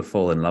is able to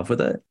fall in love with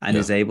it and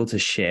is able to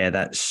share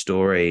that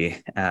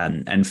story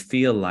and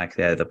feel like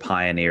they're the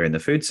pioneer in the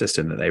food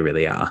system that they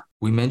really are.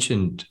 We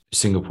mentioned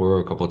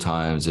Singapore a couple of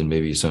times and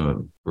maybe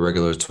some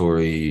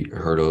regulatory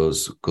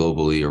hurdles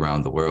globally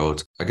around the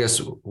world. I guess,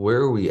 where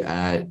are we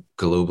at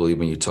globally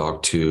when you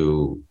talk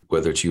to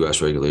whether it's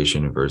US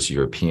regulation versus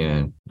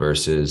European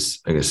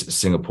versus, I guess,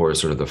 Singapore is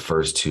sort of the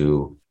first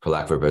to, for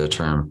lack of a better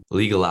term,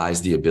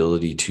 legalize the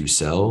ability to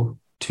sell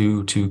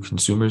to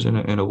consumers in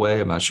a way.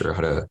 I'm not sure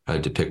how to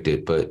depict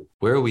it, but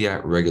where are we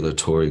at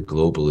regulatory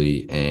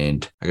globally?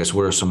 And I guess,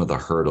 what are some of the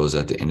hurdles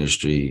that the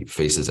industry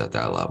faces at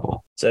that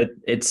level? So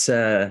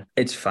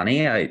it's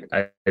funny.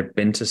 I've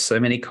been to so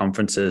many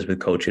conferences with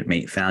cultured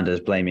meat founders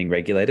blaming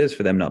regulators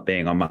for them not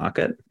being on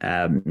market.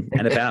 And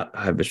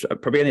I was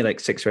probably only like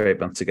 6 or 8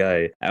 months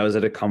ago, I was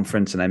at a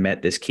conference and I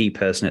met this key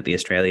person at the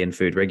Australian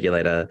food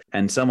regulator,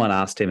 and someone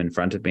asked him in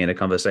front of me in a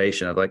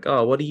conversation of like,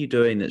 "Oh, what are you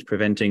doing that's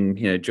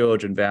preventing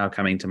George and Val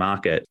coming to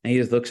market?" And he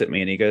just looks at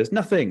me and he goes,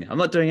 "Nothing. I'm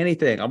not doing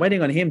anything. I'm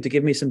waiting on him to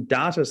give me some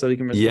data so we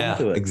can respond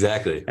to it."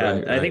 Exactly.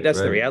 I think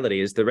that's the reality.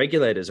 Is the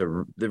regulators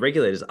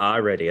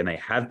are ready, and they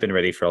have been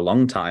ready for a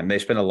long time. They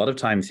spend a lot of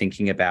time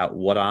thinking about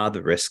what are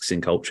the risks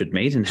in cultured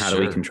meat and how do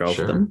we control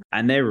for them,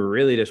 and they're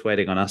really just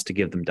waiting on us to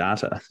give them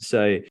data.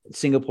 So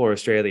Singapore,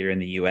 Australia,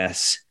 and the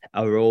US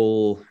are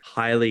all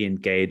highly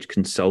engaged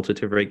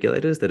consultative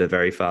regulators that are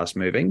very fast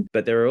moving.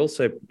 But there are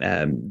also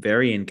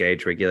very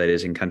engaged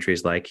regulators in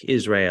countries like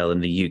Israel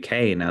and the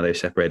UK. Now they're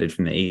separated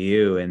from the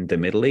EU, and the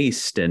Middle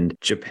East and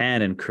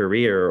Japan and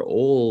Korea are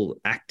all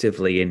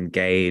actively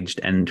engaged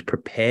and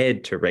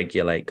prepared to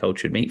regulate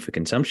cultured meat for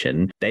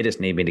consumption. They just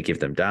need me to give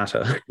them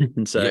data.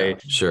 And so Yeah,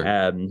 sure.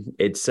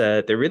 it's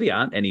there really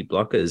aren't any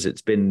blockers.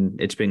 It's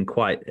been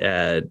quite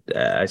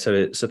I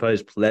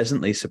suppose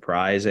pleasantly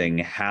surprising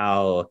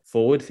how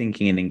forward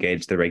thinking and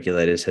engaged the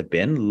regulators have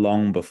been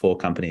long before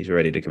companies are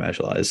ready to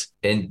commercialize.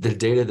 And the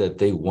data that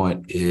they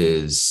want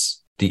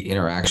is the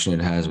interaction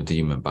it has with the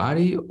human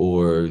body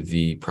or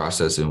the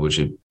process in which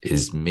it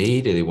is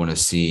made. And they want to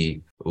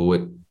see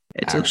what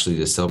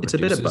the cell produces. It's a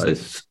bit of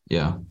both.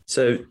 Yeah.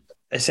 So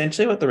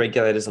essentially what the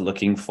regulators are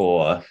looking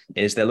for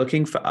is they're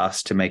looking for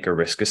us to make a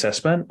risk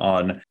assessment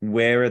on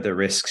where are the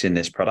risks in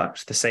this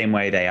product, the same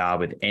way they are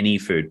with any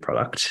food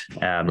product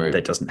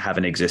that doesn't have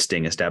an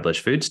existing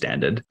established food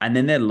standard. And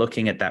then they're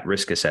looking at that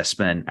risk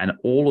assessment and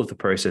all of the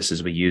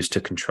processes we use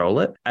to control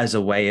it as a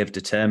way of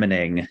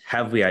determining,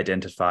 have we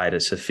identified a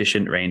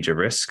sufficient range of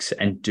risks,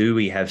 and do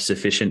we have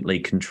sufficiently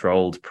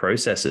controlled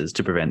processes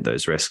to prevent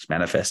those risks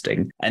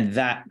manifesting? And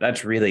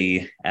that's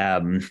really,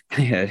 in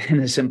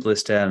the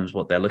simplest terms,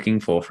 what they're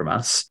looking for from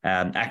us.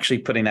 Actually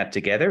putting that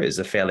together is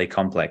a fairly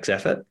complex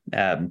effort,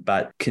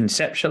 but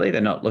conceptually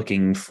they're not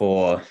looking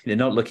for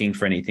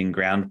anything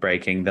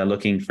groundbreaking. They're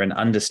looking for an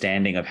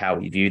understanding of how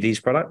we view these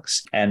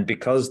products, and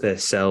because they're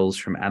cells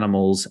from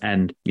animals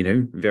and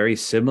very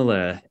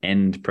similar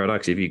end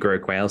products. If you grow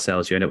quail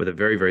cells, you end up with a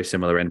very, very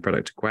similar end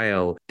product to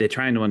quail. They're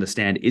trying to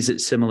understand, is it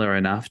similar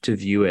enough to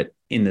view it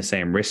in the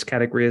same risk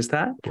category as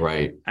that?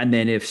 Right. And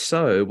then if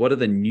so, what are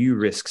the new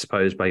risks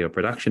posed by your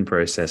production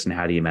process and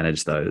how do you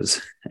manage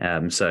those?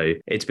 So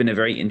it's been a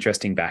very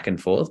interesting back and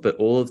forth, but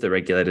all of the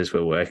regulators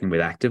we're working with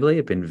actively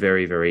have been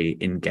very, very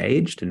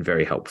engaged and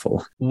very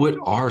helpful. What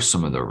are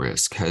some of the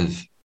risks?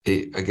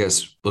 I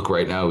guess, look,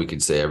 right now we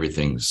could say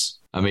everything's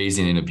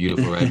amazing and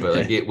beautiful, right?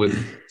 But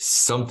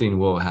something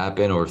will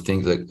happen or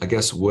things like, I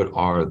guess, what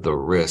are the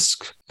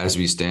risks as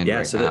we stand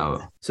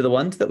now? So the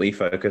ones that we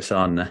focus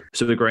on,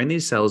 so we're growing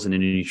these cells in a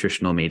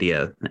nutritional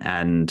media,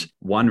 and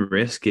one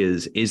risk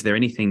is there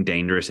anything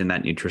dangerous in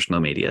that nutritional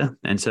media?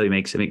 And so we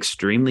make some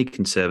extremely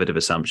conservative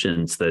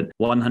assumptions that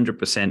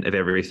 100% of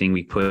everything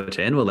we put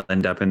in will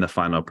end up in the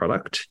final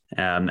product.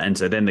 And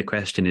so then the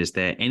question is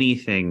there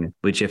anything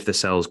which, if the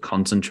cells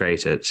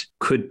concentrate it,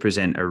 could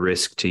present a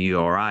risk to you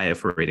or I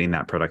if we're eating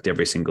that product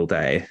every single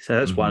day? So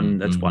that's one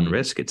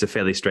risk. It's a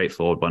fairly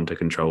straightforward one to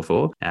control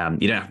for.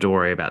 You don't have to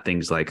worry about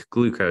things like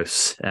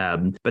glucose,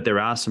 but there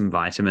are some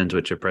vitamins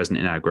which are present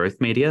in our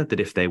growth media that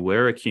if they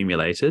were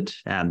accumulated,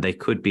 they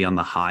could be on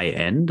the high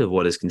end of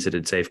what is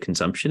considered safe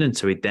consumption. And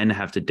so we then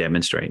have to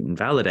demonstrate and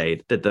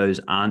validate that those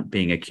aren't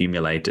being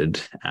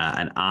accumulated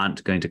and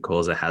aren't going to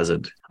cause a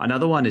hazard.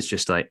 Another one is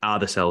just like, are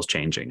the cells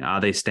changing?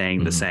 Are they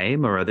staying the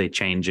same, or are they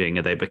changing?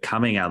 Are they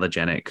becoming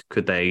allergenic?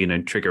 Could they,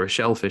 trigger a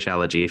shellfish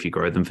allergy if you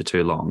grow them for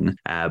too long?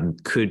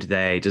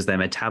 Does their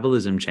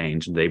metabolism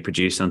change and they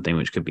produce something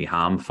which could be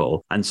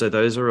harmful? And so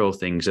those are all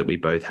things that we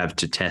both have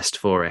to test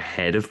for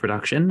ahead of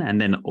production,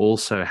 and then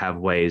also have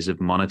ways of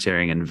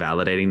monitoring and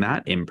validating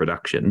that in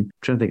production. I'm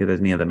trying to think if there's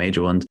any other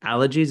major ones.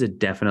 Allergies are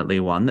definitely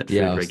one that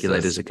food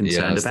regulators are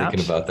concerned about.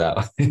 Thinking about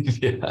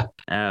that.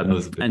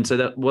 And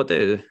so what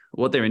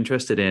they're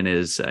interested in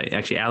is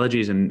actually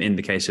allergies in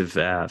the case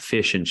of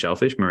fish and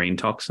shellfish, marine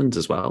toxins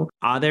as well.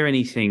 Are there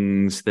any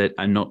things that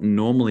are not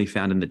normally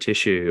found in the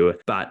tissue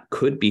but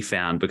could be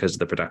found because of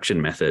the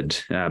production method?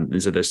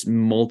 And so there's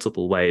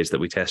multiple ways that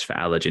we test for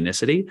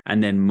allergenicity,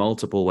 and then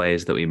multiple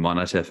ways that we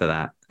monitor for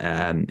that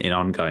in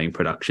ongoing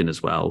production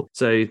as well.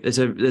 So there's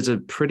a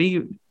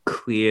pretty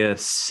clear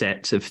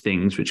set of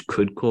things which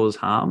could cause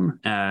harm.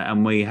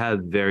 And we have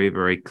very,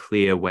 very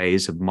clear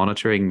ways of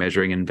monitoring,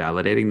 measuring, and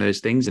validating those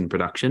things in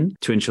production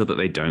to ensure that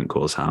they don't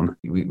cause harm.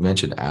 We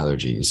mentioned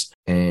allergies,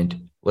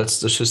 and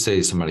let's just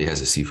say somebody has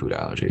a seafood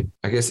allergy.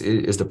 I guess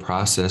it is the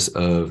process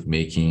of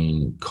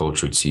making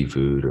cultured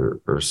seafood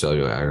or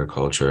cellular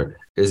agriculture.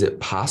 Is it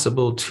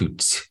possible to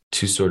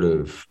sort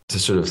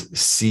of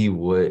see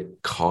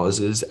what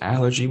causes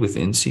allergy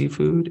within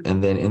seafood,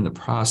 and then in the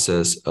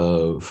process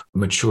of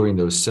maturing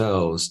those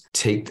cells,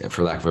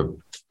 for lack of a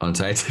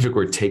unscientific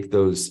word, take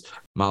those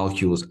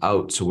molecules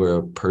out to where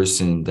a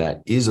person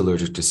that is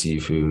allergic to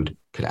seafood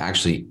could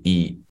actually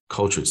eat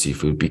cultured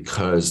seafood,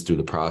 because through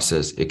the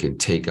process it can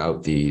take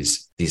out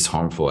these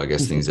harmful, I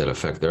guess, things that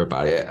affect their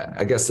body.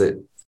 I guess that,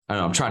 I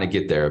don't know, I'm trying to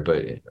get there,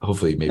 but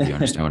hopefully maybe you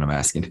understand what I'm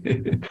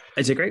asking.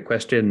 It's a great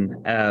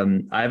question.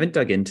 I haven't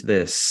dug into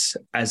this.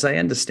 As I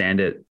understand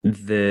it,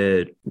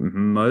 the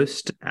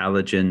most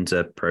allergens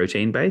are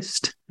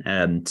protein-based.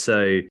 In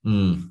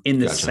the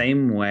Gotcha.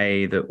 same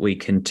way that we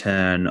can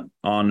turn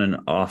on and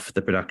off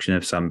the production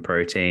of some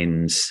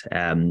proteins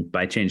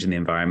by changing the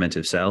environment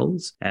of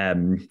cells,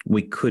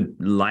 we could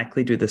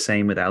likely do the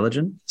same with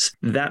allergens.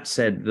 That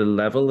said, the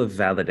level of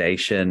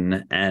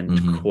validation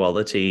and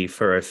quality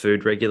for a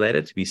food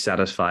regulator to be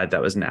satisfied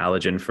that was an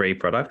allergen-free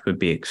product would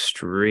be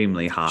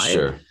extremely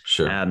high.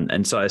 Sure.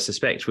 And so I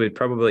suspect we'd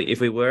probably,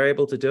 if we were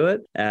able to do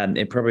it,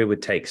 it probably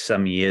would take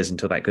some years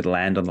until that could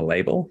land on the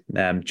label,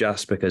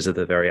 just because of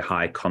the very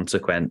high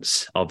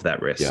consequence of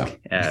that risk.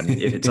 Yeah.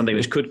 If it's something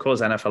which could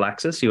cause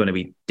anaphylaxis, you want to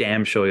be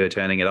damn sure you're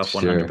turning it off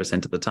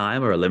 100% of the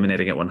time or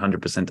eliminating it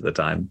 100% of the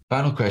time.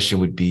 Final question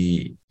would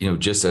be,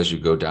 just as you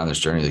go down this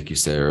journey, like you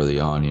said early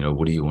on,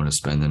 what do you want to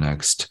spend the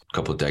next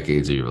couple of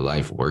decades of your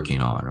life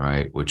working on,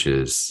 right? Which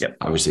is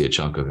obviously a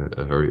chunk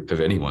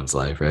of anyone's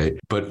life, right?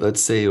 But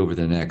let's say over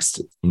the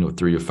next,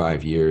 3 to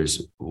 5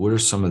 years, what are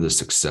some of the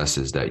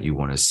successes that you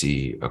want to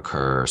see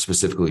occur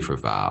specifically for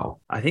Vow?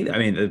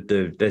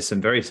 There's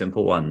some very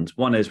simple ones.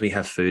 One is we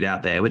have food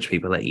out there, which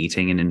people are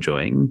eating and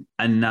enjoying.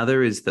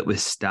 Another is that we're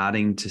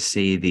starting to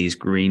see these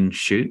green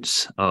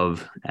shoots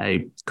of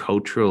a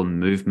cultural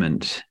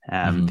movement,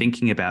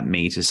 thinking about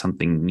meat as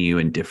something new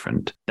and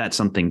different. That's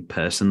something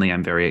personally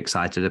I'm very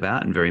excited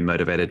about and very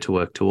motivated to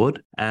work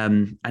toward.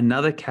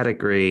 Another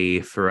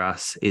category for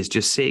us is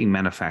just seeing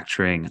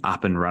manufacturing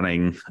up and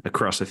running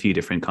across a few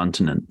different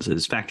continents.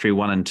 As Factory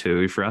 1 and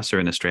 2 for us are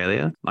in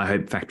Australia. I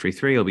hope Factory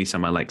 3 will be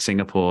somewhere like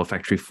Singapore.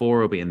 Factory 4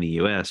 will be in the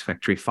US.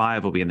 Factory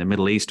 5 will be in the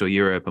Middle East or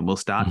Europe. And we'll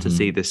start to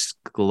see this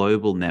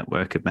global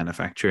network of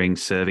manufacturing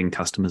serving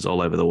customers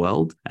all over the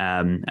world.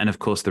 And of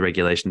course, the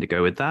regulation to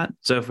go with that.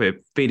 So if we're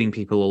feeding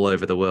people all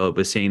over the world,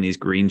 we're seeing these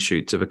green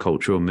shoots of a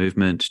cultural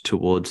movement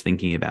towards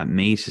thinking about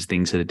meat as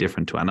things that are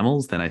different to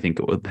animals, then I think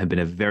it would have been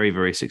a very,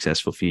 very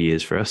successful few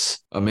years for us.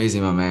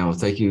 Amazing, my man. Well,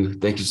 thank you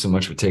so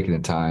much for taking the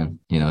time,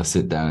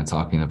 sit down and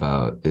talking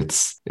about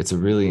it's a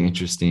really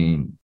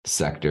interesting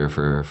sector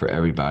for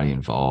everybody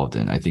involved.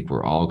 And I think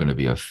we're all going to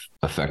be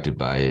affected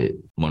by it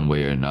one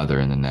way or another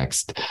in the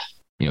next,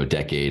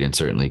 decade, and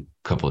certainly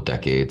couple of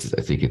decades.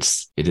 I think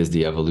it is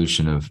the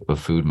evolution of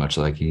food, much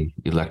like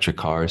electric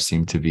cars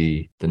seem to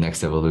be the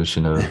next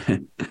evolution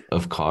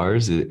of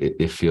cars.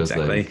 It feels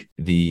like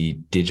the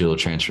digital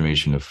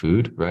transformation of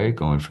food, right?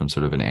 Going from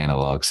sort of an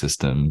analog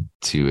system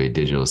to a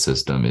digital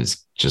system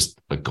is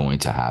just going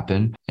to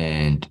happen.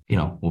 And,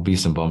 will be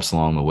some bumps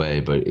along the way,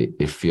 but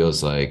it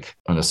feels like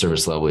on a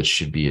surface level, it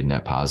should be a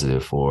net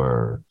positive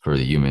for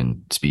the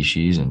human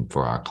species and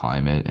for our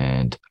climate.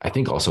 And I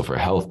think also for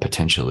health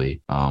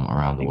potentially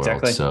around the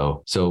world.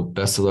 So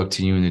best of luck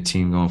to you and the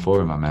team going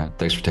forward, my man.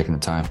 Thanks for taking the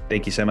time.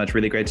 Thank you so much.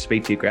 Really great to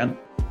speak to you, Grant.